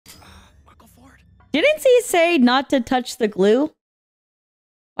Didn't he say not to touch the glue?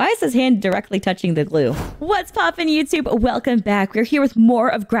 Why is his hand directly touching the glue? What's poppin', YouTube? Welcome back. We're here with more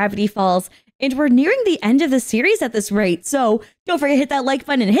of Gravity Falls, and we're nearing the end of the series at this rate. So don't forget to hit that like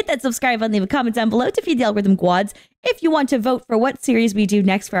button and hit that subscribe button. Leave a comment down below to feed the algorithm quads. If you want to vote for what series we do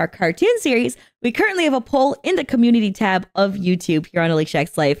next for our cartoon series, we currently have a poll in the community tab of YouTube here on Elite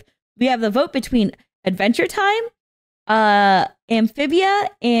Shack's Life. We have the vote between Adventure Time, Amphibia,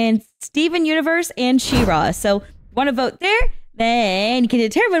 and Steven Universe, and She-Ra. So if you want to vote there, then you can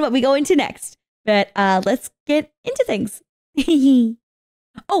determine what we go into next. But let's get into things.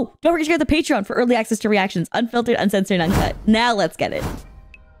 Oh, don't forget to get the Patreon for early access to reactions, unfiltered, uncensored, and uncut. Now let's get it.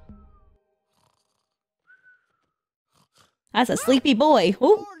 That's a sleepy boy.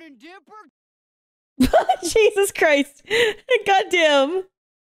 Oh. Jesus Christ. Goddamn.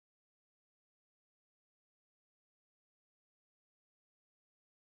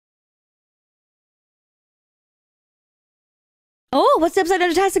 Oh, what's the upside down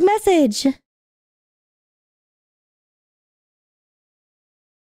fantastic message?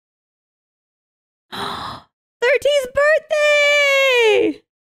 13's birthday!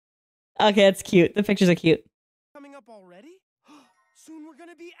 Okay, that's cute. The pictures are cute. Coming up already? Soon we're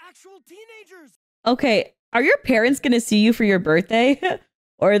gonna be actual teenagers. Okay, are your parents gonna see you for your birthday?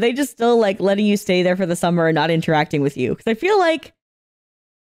 Or are they just still like letting you stay there for the summer and not interacting with you? Because I feel like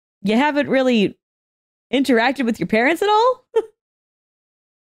you haven't really interacted with your parents at all.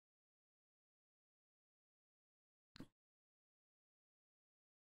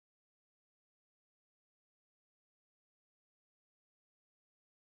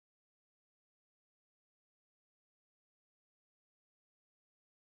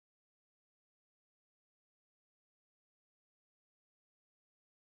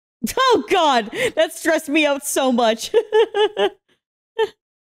 Oh God, that stressed me out so much.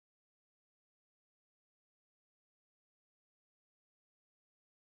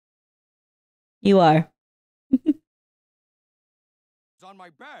 You are. It's on my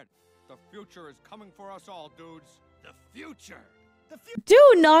bed. The future is coming for us all, dudes. The future.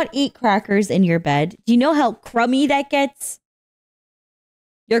 Do not eat crackers in your bed. Do you know how crummy that gets?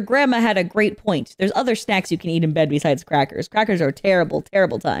 Your grandma had a great point. There's other snacks you can eat in bed besides crackers. Crackers are a terrible,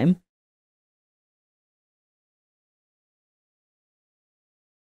 terrible time.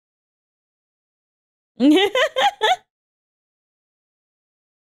 They're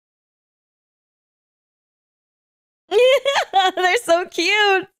so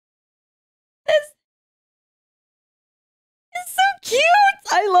cute. It's so cute.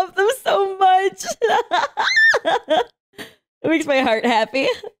 I love them so much. It makes my heart happy.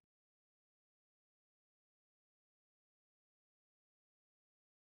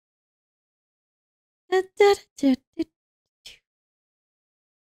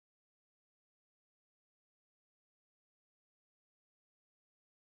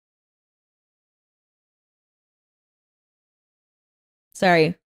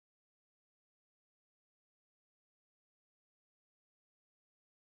 Sorry.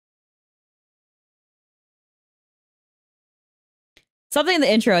 Something in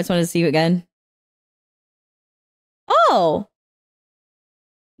the intro, I just wanted to see you again. Oh!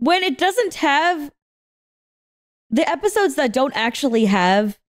 When it doesn't have... The episodes that don't actually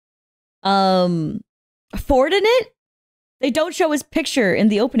have Ford in it, they don't show his picture in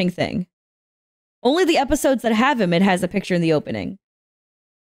the opening thing. Only the episodes that have him, it has a picture in the opening.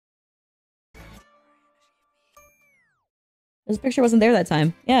 His picture wasn't there that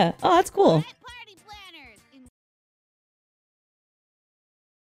time. Yeah. Oh, that's cool.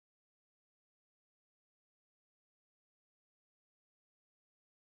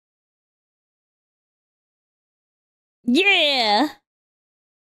 Yeah.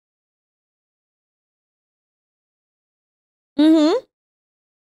 Mm-hmm.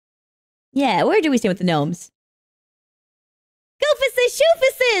 Yeah, where do we stand with the gnomes? Goofuses,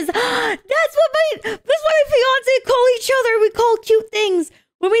 shoofuses! That's why my fiance call each other. We call cute things.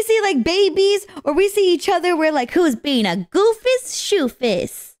 When we see like babies or we see each other, we're like, who's being a goofus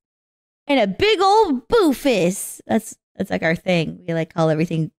shoofus? And a big old boofus. That's like our thing. We like call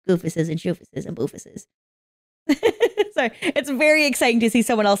everything goofuses and shoofuses and boofuses. Sorry, it's very exciting to see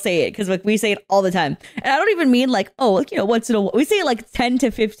someone else say it because like we say it all the time, and I don't even mean like, oh, like, you know, once in a while. We say it like 10 to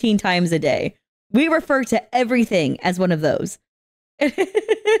 15 times a day. We refer to everything as one of those.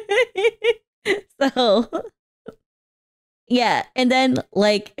 So yeah, and then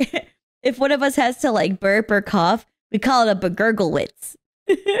like if one of us has to like burp or cough, we call it a begurglewitz.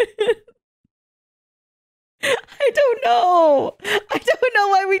 I don't know. I don't know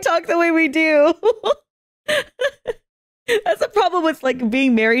why we talk the way we do. That's the problem with like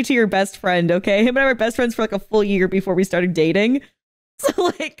being married to your best friend, okay? Him and I were best friends for like a full year before we started dating. So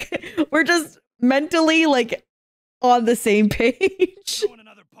like we're just mentally like on the same page. Throwing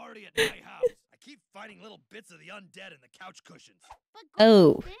another party at my house. I keep finding little bits of the undead in the couch cushions.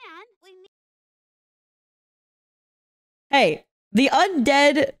 Oh. Hey, the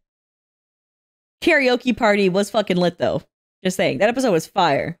undead karaoke party was fucking lit though. Just saying. That episode was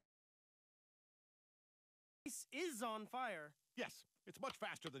fire. This is on fire. Yes, it's much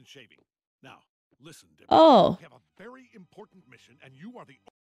faster than shaving. Now, listen, Dimmy. Oh. We have a very important mission, and you are the...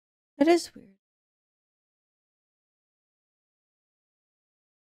 That is weird.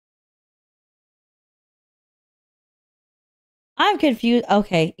 I'm confused.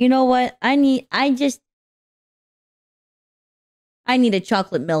 Okay, you know what? I need a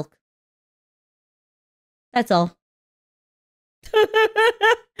chocolate milk. That's all.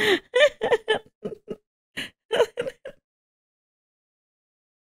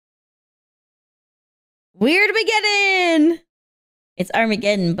 Weird Armageddon! It's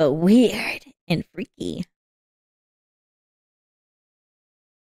Armageddon, but weird and freaky.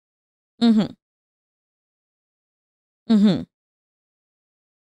 Mm-hmm. Mm-hmm.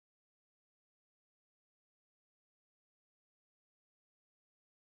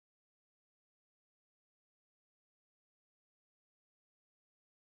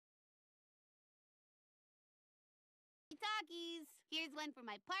 Talkies. Here's one for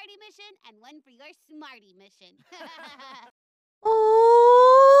my party mission and one for your smarty mission.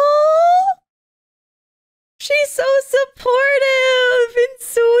 Oh, she's so supportive and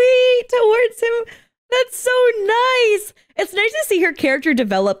sweet towards him. That's so nice. It's nice to see her character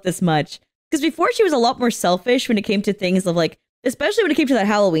develop this much. Because before she was a lot more selfish when it came to things of like, especially when it came to that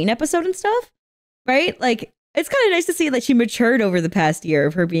Halloween episode and stuff, right? Like, it's kind of nice to see that she matured over the past year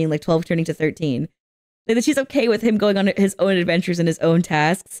of her being like 12 turning to 13. Like, that she's okay with him going on his own adventures and his own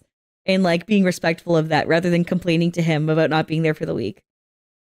tasks and like being respectful of that rather than complaining to him about not being there for the week.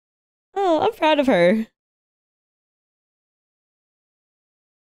 Oh, I'm proud of her.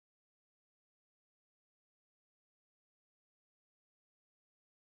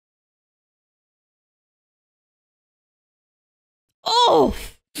 Oh!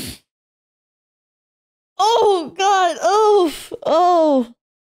 Oh, God. Oh, oh,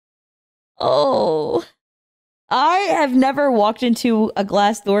 oh. I have never walked into a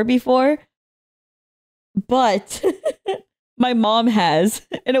glass door before, but my mom has,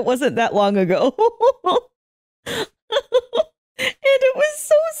 and it wasn't that long ago. And it was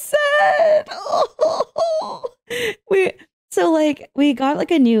so sad. Oh. We got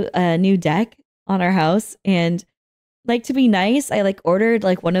like a new deck on our house, and like to be nice, I like ordered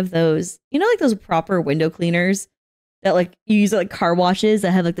like one of those, you know, like those proper window cleaners that like you use at like car washes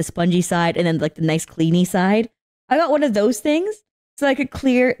that have like the spongy side and then like the nice cleany side. I got one of those things so I could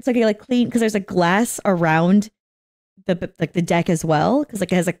clear, so I could like clean, because there's like glass around the deck as well, because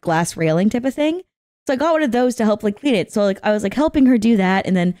like it has a glass railing type of thing. So I got one of those to help like clean it. So like I was like helping her do that,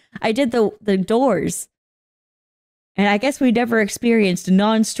 and then I did the doors. And I guess we never experienced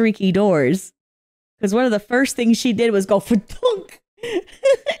non-streaky doors, because one of the first things she did was go for dunk.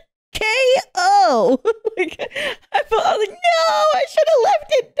 KO. Like, I was like, no, I should have left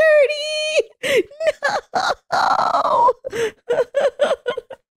it dirty. No.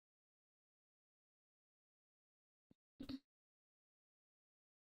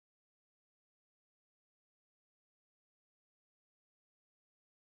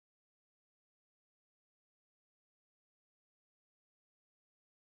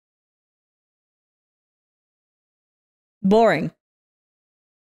 Boring.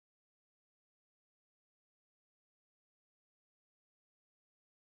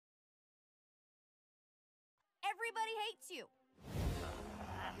 Everybody hates you.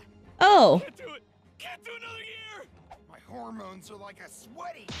 Oh. Can't do it. Can't do another year. My hormones are like a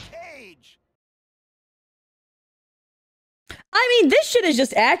sweaty cage. I mean, this shit is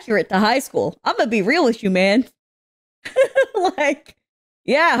just accurate to high school. I'm gonna be real with you, man. Like,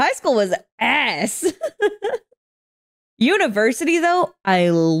 yeah, high school was ass. University, though, I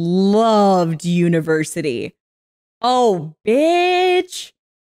loved university. Oh, bitch.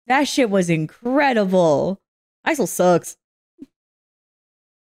 That shit was incredible. High school sucks.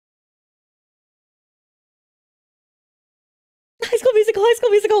 High School Musical, High School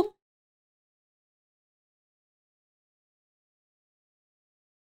Musical.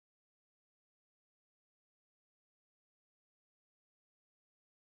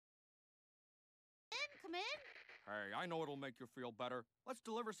 Come in. Hey, I know it'll make you feel better. Let's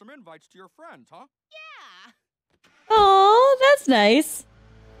deliver some invites to your friends, huh? Yeah. Oh, that's nice.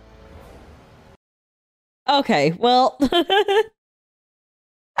 Okay, well, having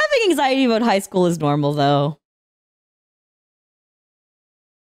anxiety about high school is normal, though.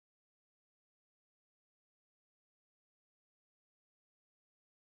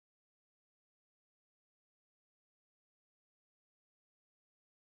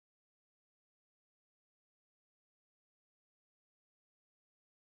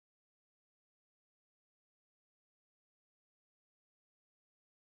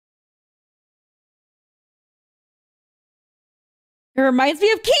 It reminds me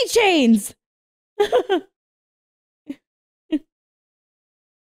of keychains.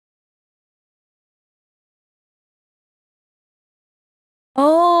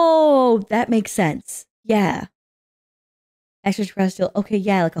 Oh, that makes sense. Yeah. Extraterrestrial. Okay,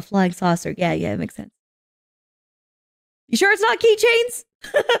 yeah, like a flying saucer. Yeah, it makes sense. You sure it's not keychains?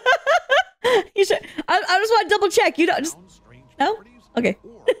 You sure? I just want to double check. You don't just. No? Okay.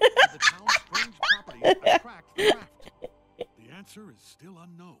 The answer is still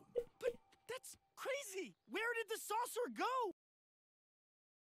unknown. But that's crazy. Where did the saucer go?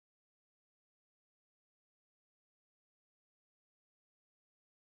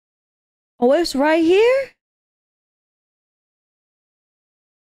 Oh, it's right here?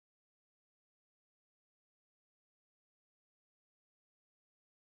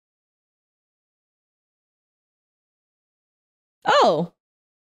 Oh.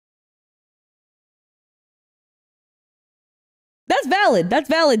 That's valid. That's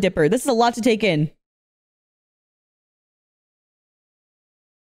valid, Dipper. This is a lot to take in.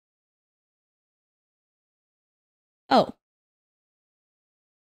 Oh.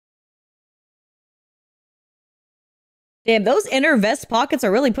 Damn, those inner vest pockets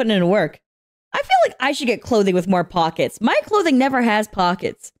are really putting in work. I feel like I should get clothing with more pockets. My clothing never has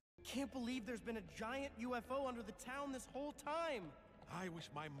pockets. Can't believe there's been a giant UFO under the town this whole time. I wish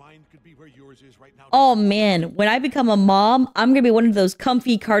my mind could be where yours is right now. Oh man, when I become a mom, I'm gonna be one of those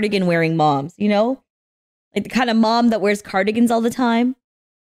comfy cardigan wearing moms, you know? Like the kind of mom that wears cardigans all the time.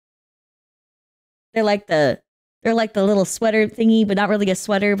 They're like the little sweater thingy, but not really a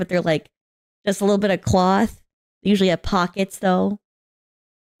sweater, but they're like just a little bit of cloth. They usually have pockets though.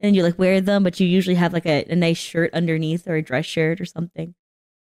 And you like wear them, but you usually have like a nice shirt underneath or a dress shirt or something.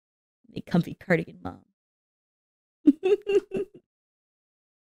 A comfy cardigan mom.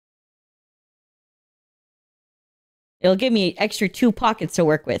 It'll give me extra 2 pockets to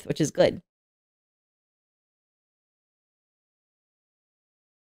work with, which is good.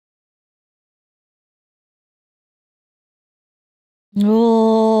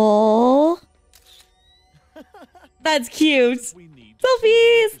 Oh, that's cute.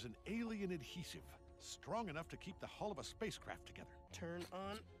 Selfies. Is an alien adhesive strong enough to keep the hull of a spacecraft together. Turn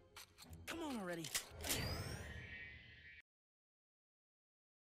on. Come on already.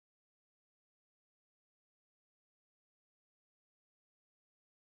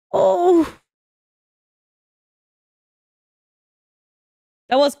 Oh.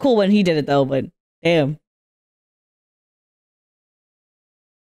 That was cool when he did it though, but damn.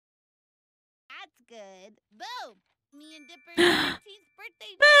 That's good. Boom! Me and Dipper's 13th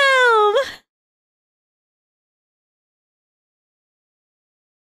birthday. Boom!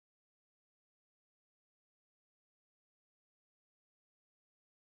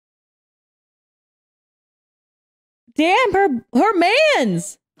 Damn, her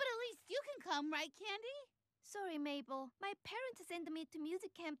mans. But at least you can come, right, Candy? Sorry, Mabel. My parents sent me to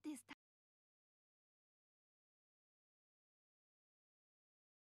music camp this time.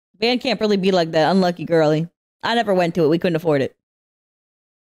 Band can't really be like that. Unlucky girly. I never went to it. We couldn't afford it.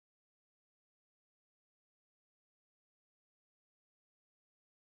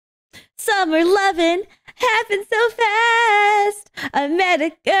 Summer loving happened so fast. I met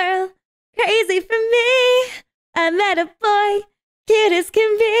a girl crazy for me. I met a boy cute as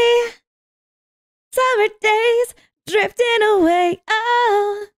can be. Summer days drifting away.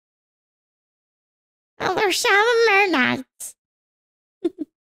 Oh, other summer nights.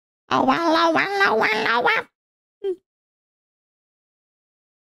 Oh, wow, wow, wow, wow.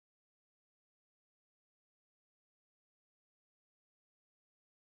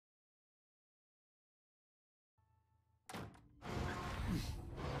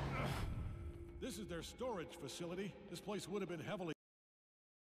 This is their storage facility. This place would have been heavily.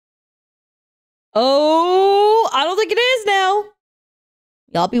 Oh, I don't think it is now.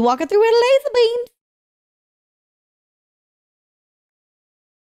 Y'all be walking through with laser beams.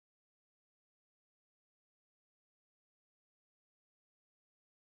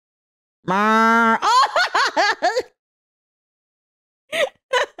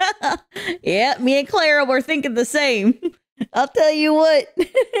 Yeah, me and Clara were thinking the same. I'll tell you what.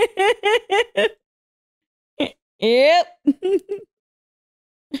 Yep.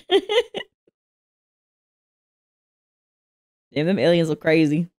 Damn, them aliens look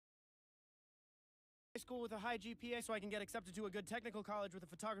crazy. School with a high GPA so I can get accepted to a good technical college with a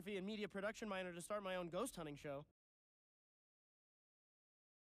photography and media production minor to start my own ghost hunting show.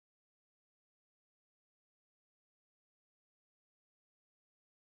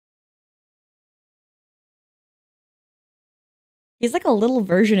 He's like a little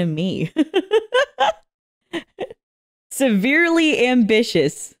version of me. Severely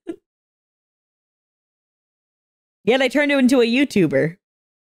ambitious. Yet I turned him into a YouTuber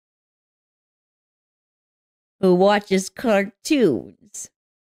who watches cartoons.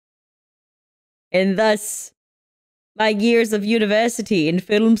 And thus, my years of university and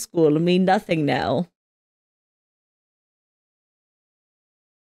film school mean nothing now.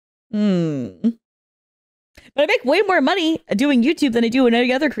 But I make way more money doing YouTube than I do in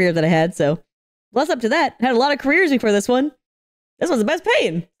any other career that I had, so bless up to that. I had a lot of careers before this one. This was the best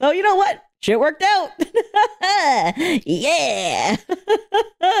paying. So you know what? Shit worked out. Yeah.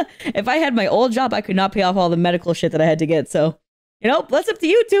 If I had my old job, I could not pay off all the medical shit that I had to get. So, you know, bless up to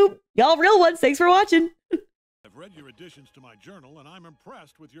YouTube. Y'all real ones. Thanks for watching. I've read your additions to my journal, and I'm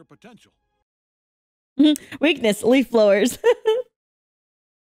impressed with your potential. Weakness, leaf blowers.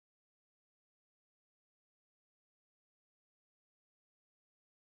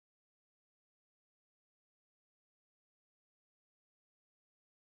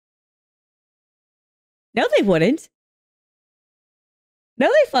 No, they wouldn't. No,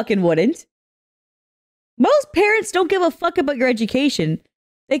 they fucking wouldn't. Most parents don't give a fuck about your education.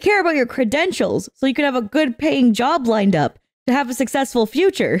 They care about your credentials so you can have a good paying job lined up to have a successful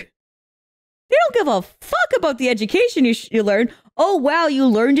future. They don't give a fuck about the education you learn. Oh, wow, you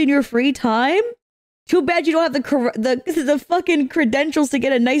learned in your free time? Too bad you don't have the fucking credentials to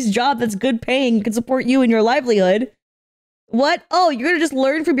get a nice job that's good paying and can support you and your livelihood. What? Oh, you're gonna just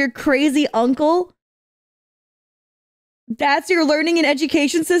learn from your crazy uncle? That's your learning and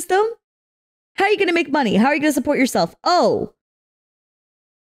education system? How are you going to make money? How are you going to support yourself? Oh,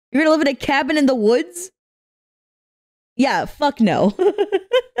 you're going to live in a cabin in the woods? Yeah, fuck no.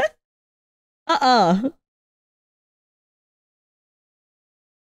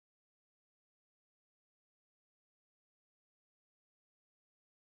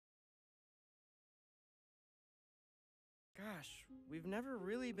 Gosh, we've never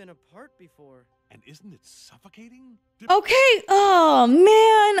really been apart before. And isn't it suffocating? Okay. Oh,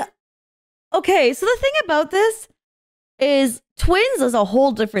 man. Okay, so the thing about this is twins is a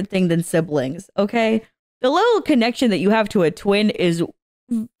whole different thing than siblings, okay? The little connection that you have to a twin is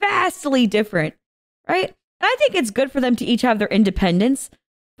vastly different, right? And I think it's good for them to each have their independence,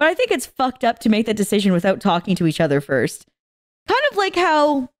 but I think it's fucked up to make that decision without talking to each other first. Kind of like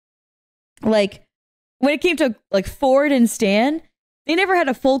how, like, when it came to, like, Ford and Stan, they never had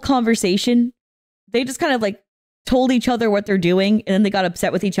a full conversation. They just kind of, like, told each other what they're doing, and then they got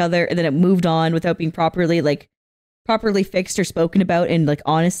upset with each other, and then it moved on without being properly fixed or spoken about in, like,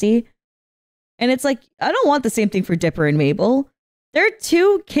 honesty. And it's like, I don't want the same thing for Dipper and Mabel. They're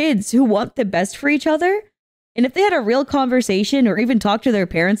two kids who want the best for each other. And if they had a real conversation or even talk to their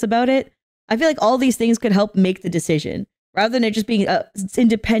parents about it, I feel like all these things could help make the decision rather than it just being an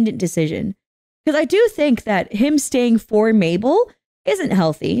independent decision. Because I do think that him staying for Mabel isn't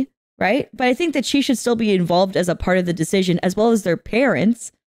healthy, right? But I think that she should still be involved as a part of the decision as well as their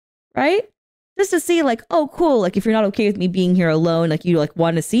parents, right? Just to see like, oh, cool. Like if you're not okay with me being here alone, like you like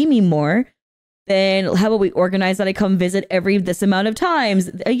want to see me more, then how about we organize that I come visit every this amount of times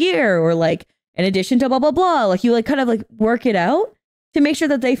a year, or like in addition to blah, blah, blah. Like you like kind of like work it out to make sure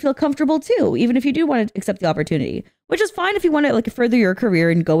that they feel comfortable too, even if you do want to accept the opportunity, which is fine if you want to like further your career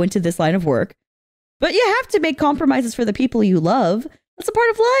and go into this line of work. But you have to make compromises for the people you love. That's a part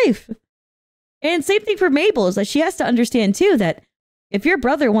of life. And same thing for Mabel is that she has to understand too that if your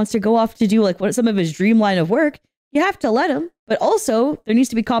brother wants to go off to do like what some of his dream line of work, you have to let him. But also there needs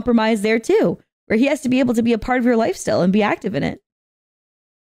to be compromise there too, where he has to be able to be a part of your lifestyle and be active in it.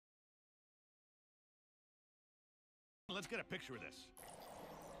 Let's get a picture of this.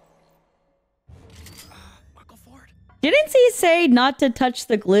 Uncle Ford. Didn't he say not to touch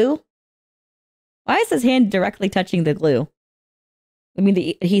the glue? Why is his hand directly touching the glue? I mean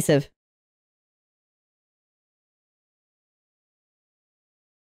the adhesive.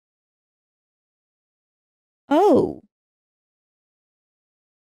 Oh.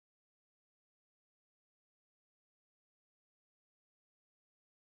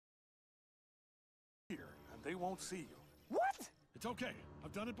 Here, and they won't see you. What? It's okay.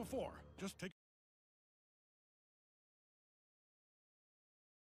 I've done it before. Just take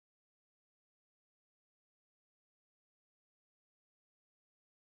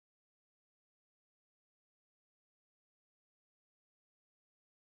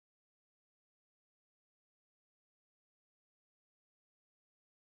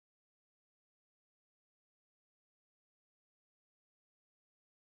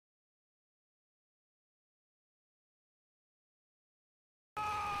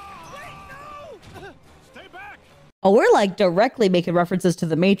Oh, we're like directly making references to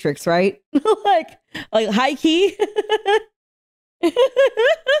the Matrix, right? like high key.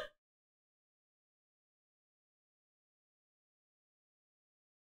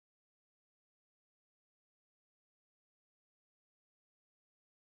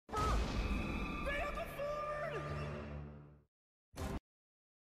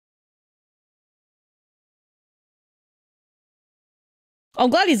 I'm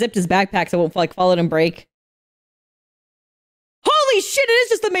glad he zipped his backpack so it won't like fall out and break. Holy shit, it is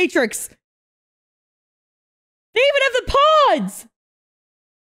just the Matrix! They even have the pods!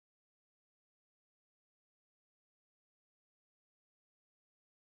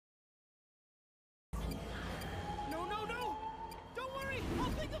 No. Don't worry. I'll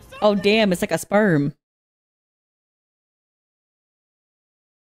think of something. Oh damn, it's like a sperm.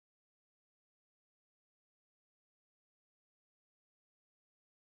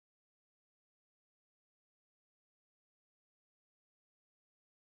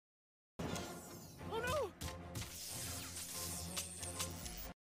 Oh no.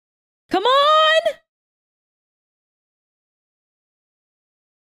 Come on!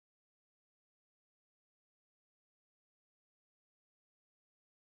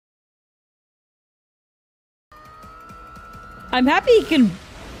 I'm happy he can...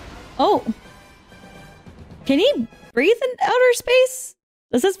 Oh. Can he breathe in outer space?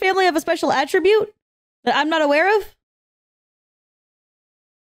 Does this family have a special attribute that I'm not aware of?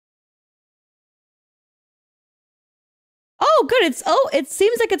 Oh, good. It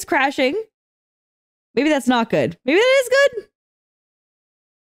seems like it's crashing. Maybe that's not good. Maybe that is good.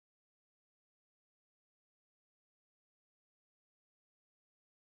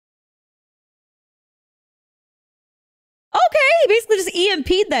 Okay, he basically just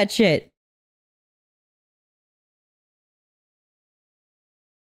EMP'd that shit.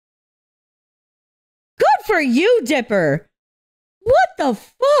 Good for you, Dipper. What the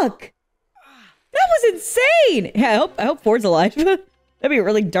fuck? That was insane. Yeah, I hope Ford's alive. That'd be a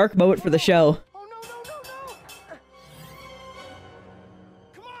really dark moment for the show. Oh no.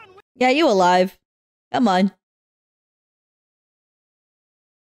 Come on. Yeah, you alive. Come on.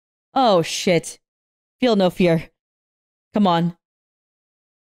 Oh, shit. Feel no fear. Come on.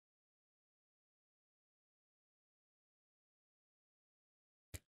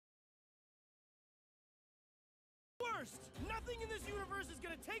 Worst. Nothing in this universe is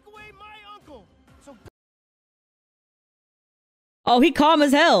gonna take away my uncle. So Oh, he calm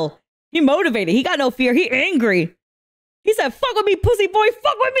as hell. He motivated. He got no fear. He angry. He said, fuck with me, pussy boy.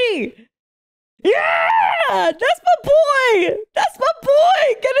 Fuck with me. Yeah! That's my boy. That's my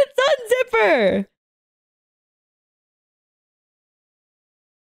boy. Get it done, Zipper.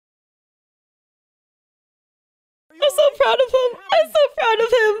 I'm so proud of him. I'm so proud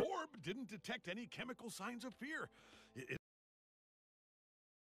of him. Orb didn't detect any chemical signs of fear.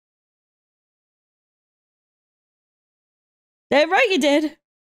 Damn right you did.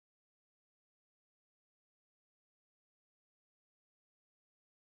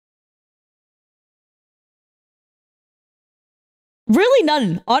 Really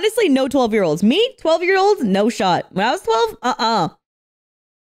none. Honestly, no 12-year-olds. Me, 12-year-olds, no shot. When I was 12,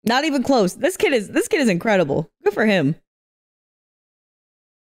 not even close. This kid is incredible. Good for him.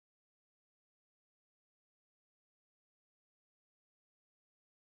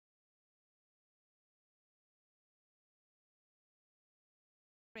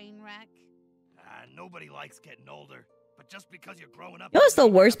 Train wreck. Nobody likes getting older. But just because you're growing up... You know what's the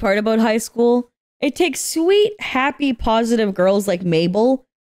worst part about high school? It takes sweet, happy, positive girls like Mabel,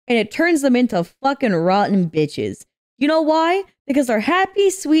 and it turns them into fucking rotten bitches. You know why? Because they're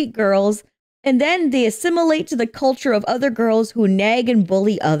happy, sweet girls, and then they assimilate to the culture of other girls who nag and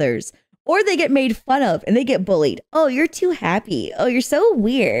bully others. Or they get made fun of and they get bullied. Oh, you're too happy. Oh, you're so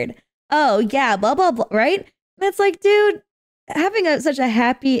weird. Oh, yeah, blah, blah, blah, right? That's like, dude, having such a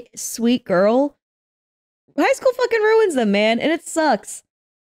happy, sweet girl, high school fucking ruins them, man, and it sucks.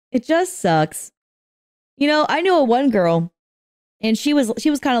 It just sucks. You know, I knew one girl, and she was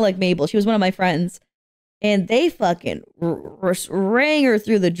kind of like Mabel. She was one of my friends, and they fucking rang her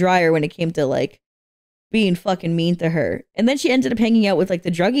through the dryer when it came to like being fucking mean to her. And then she ended up hanging out with like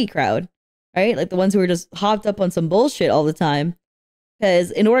the druggy crowd, right? Like the ones who were just hopped up on some bullshit all the time. Because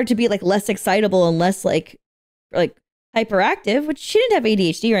in order to be like less excitable and less like hyperactive, which she didn't have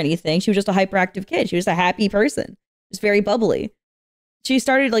ADHD or anything, she was just a hyperactive kid. She was a happy person, just very bubbly. She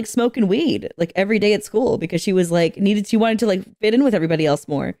started like smoking weed like every day at school because she was like she wanted to like fit in with everybody else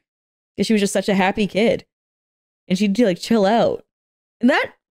more because she was just such a happy kid and she'd like chill out. And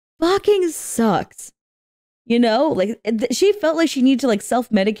that fucking sucks. You know, like she felt like she needed to like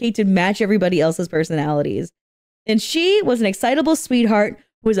self-medicate to match everybody else's personalities. And she was an excitable sweetheart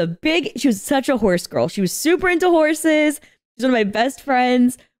who was she was such a horse girl. She was super into horses. She's one of my best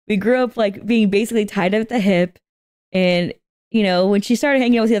friends. We grew up like being basically tied up at the hip. And, you know, when she started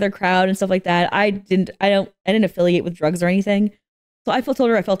hanging out with the other crowd and stuff like that, I didn't affiliate with drugs or anything. So I told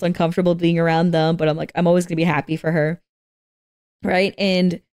her I felt uncomfortable being around them, but I'm like, I'm always gonna be happy for her. Right.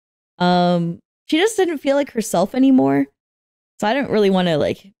 And she just didn't feel like herself anymore. So I didn't really want to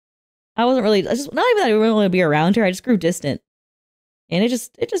not even that I didn't want to be around her. I just grew distant. And it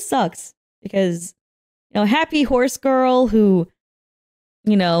just sucks because, you know, happy horse girl who,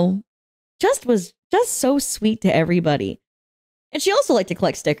 you know, was just so sweet to everybody. And she also liked to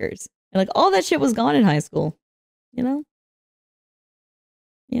collect stickers. And like all that shit was gone in high school, you know?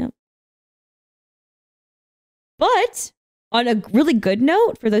 Yeah. But on a really good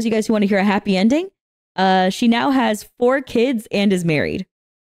note, for those of you guys who want to hear a happy ending, she now has 4 kids and is married.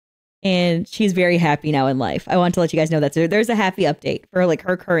 And she's very happy now in life. I want to let you guys know that there's a happy update for like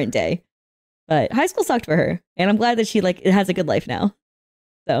her current day. But high school sucked for her. And I'm glad that she like has a good life now.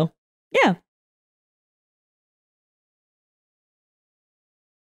 So, yeah.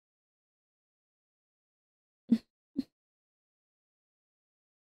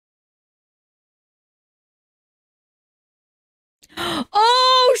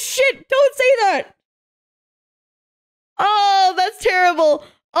 Oh, shit. Don't say that. Oh, that's terrible.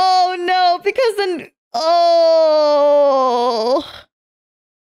 Oh, no. Because then... Oh...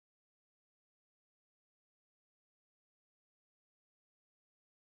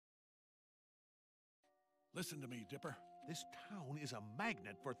 Listen to me, Dipper. This town is a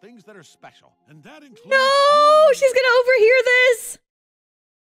magnet for things that are special, and that includes... No! She's gonna overhear this!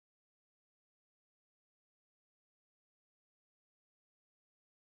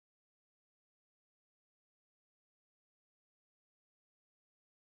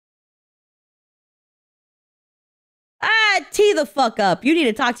 Ah, tee the fuck up. You need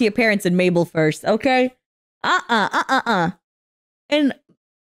to talk to your parents and Mabel first, okay? And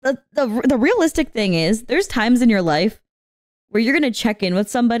the realistic thing is, there's times in your life where you're going to check in with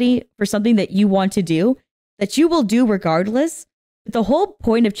somebody for something that you want to do, that you will do regardless. But the whole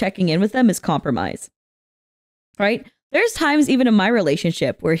point of checking in with them is compromise, right? There's times even in my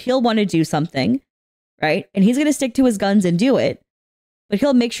relationship where he'll want to do something, right? And he's going to stick to his guns and do it. But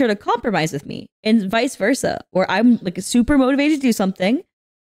he'll make sure to compromise with me and vice versa, where I'm like super motivated to do something.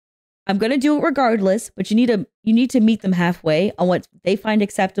 I'm going to do it regardless, but you need to meet them halfway on what they find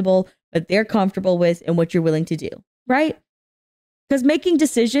acceptable, what they're comfortable with, and what you're willing to do, right? Because making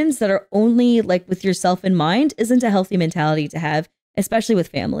decisions that are only like with yourself in mind isn't a healthy mentality to have, especially with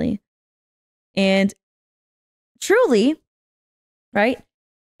family. And truly, right?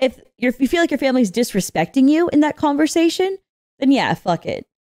 If you feel like your family's disrespecting you in that conversation, then yeah, fuck it.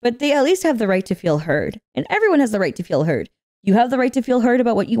 But they at least have the right to feel heard. And everyone has the right to feel heard. You have the right to feel heard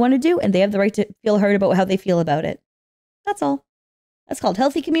about what you want to do, and they have the right to feel heard about how they feel about it. That's all. That's called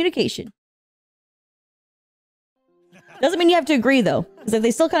healthy communication. Doesn't mean you have to agree, though. Because if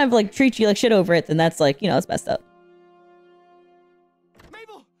they still kind of like treat you like shit over it, then that's like, you know, it's messed up.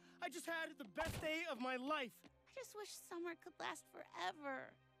 Mabel, I just had the best day of my life. I just wish summer could last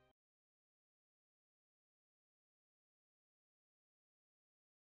forever.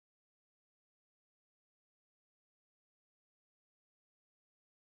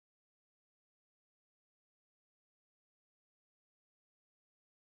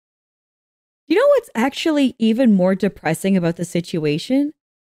 You know what's actually even more depressing about the situation?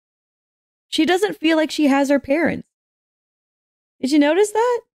 She doesn't feel like she has her parents. Did you notice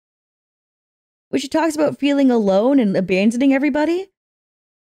that? When she talks about feeling alone and abandoning everybody,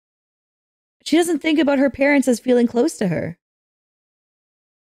 she doesn't think about her parents as feeling close to her.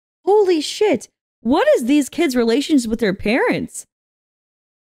 Holy shit. What is these kids' relations with their parents?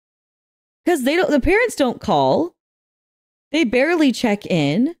 Because the parents don't call. They barely check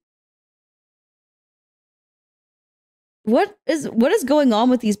in. What is going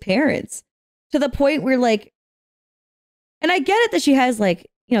on with these parents? To the point where like, and I get it that she has like,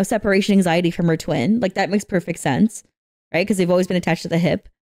 you know, separation anxiety from her twin. Like that makes perfect sense, right? Because they've always been attached to the hip.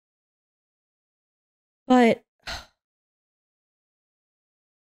 But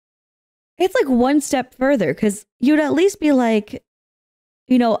it's like one step further, because you'd at least be like,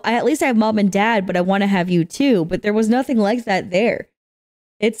 you know, at least I have mom and dad, but I want to have you too. But there was nothing like that there.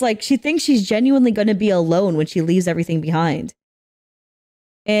 It's like she thinks she's genuinely going to be alone when she leaves everything behind.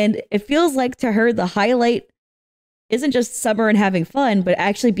 And it feels like to her, the highlight isn't just summer and having fun, but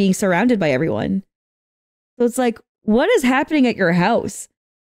actually being surrounded by everyone. So it's like, what is happening at your house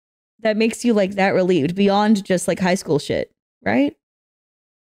that makes you like that relieved beyond just like high school shit, right?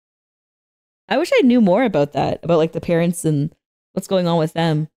 I wish I knew more about that, about like the parents and what's going on with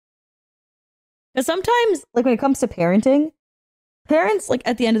them. Because sometimes, like when it comes to parenting, parents, like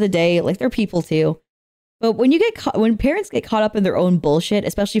at the end of the day, like they're people too. But when when parents get caught up in their own bullshit,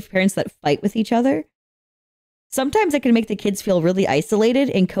 especially parents that fight with each other, sometimes it can make the kids feel really isolated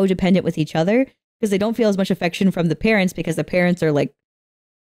and codependent with each other because they don't feel as much affection from the parents because the parents are like,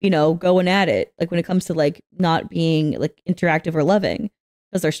 you know, going at it. Like when it comes to like not being like interactive or loving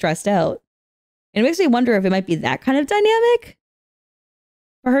because they're stressed out. And it makes me wonder if it might be that kind of dynamic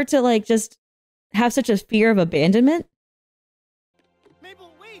for her to like just have such a fear of abandonment.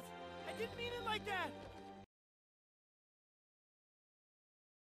 Mabel, wait! I didn't mean it like that!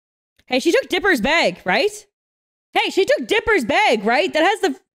 Hey, she took Dipper's bag, right? Hey, she took Dipper's bag, right? That has the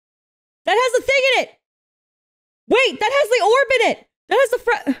thing in it. Wait, that has the orb in it. That has the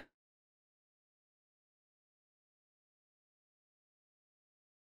front.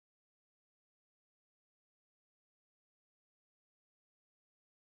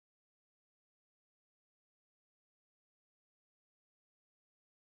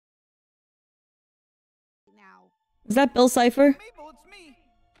 Now. Is that Bill Cipher? Mabel, it's me.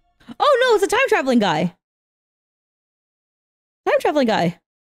 Oh no, it's a time traveling guy. Time traveling guy.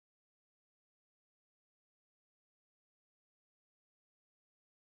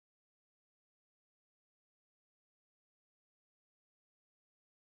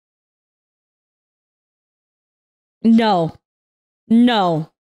 No.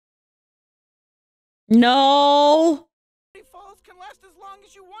 No. No. Falls can last as long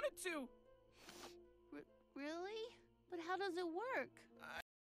as you want it to. Really? But how does it work?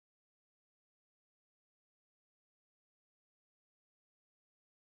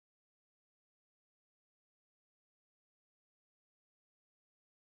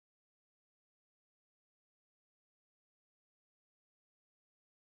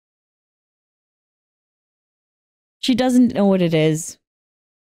 She doesn't know what it is.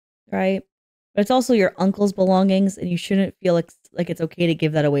 Right? But it's also your uncle's belongings, and you shouldn't feel like it's okay to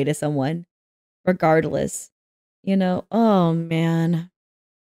give that away to someone, regardless. You know? Oh, man.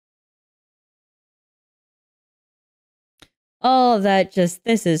 Oh, this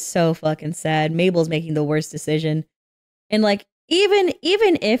is so fucking sad. Mabel's making the worst decision. And like, even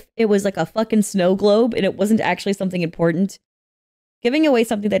if it was like a fucking snow globe and it wasn't actually something important, giving away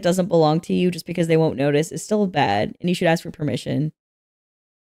something that doesn't belong to you just because they won't notice is still bad, and you should ask for permission.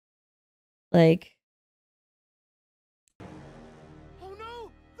 Like, Oh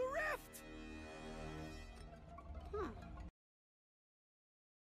no! The rift!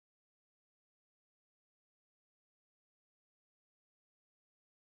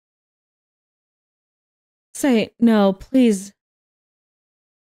 say no, please.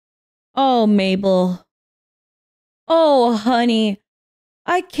 Oh, Mabel. Oh, honey.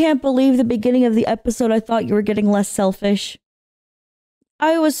 I can't believe the beginning of the episode I thought you were getting less selfish.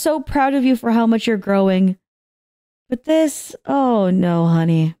 I was so proud of you for how much you're growing. But this, oh no,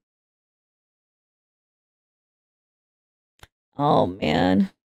 honey. Oh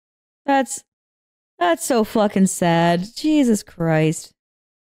man. That's so fucking sad. Jesus Christ.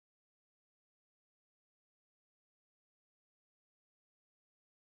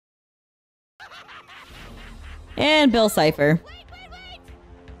 And Bill Cipher. Wait!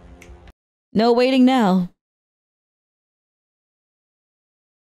 No waiting now.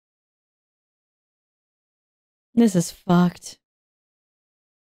 This is fucked.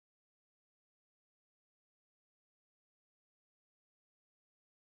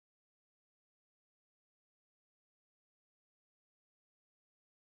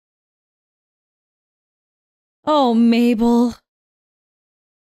 Oh, Mabel.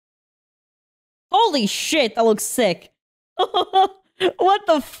 Holy shit, that looks sick. What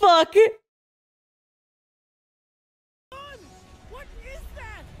the fuck? What is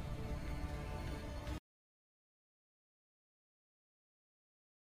that?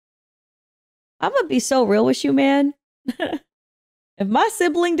 I'm gonna be so real with you, man. If my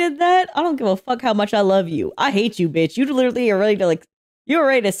sibling did that, I don't give a fuck how much I love you. I hate you, bitch. You literally are ready to you're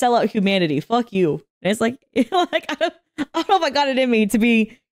ready to sell out humanity. Fuck you. And it's like, like I don't know if I got it in me to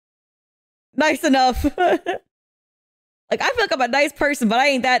be nice enough. Like I feel like I'm a nice person, but I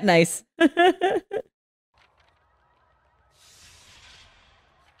ain't that nice.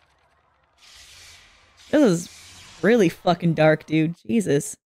 This is really fucking dark, dude.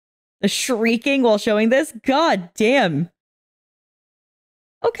 Jesus. The shrieking while showing this? God damn.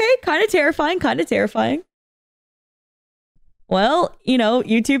 Okay, kind of terrifying. Well, you know,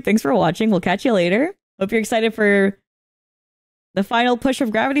 YouTube, thanks for watching. We'll catch you later. Hope you're excited for the final push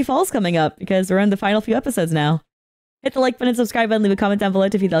of Gravity Falls coming up because we're in the final few episodes now. Hit the like button, subscribe button, leave a comment down below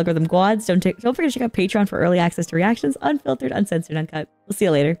to feed the algorithm gods. Don't forget to check out Patreon for early access to reactions, unfiltered, uncensored, uncut. We'll see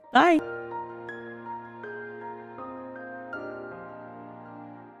you later. Bye.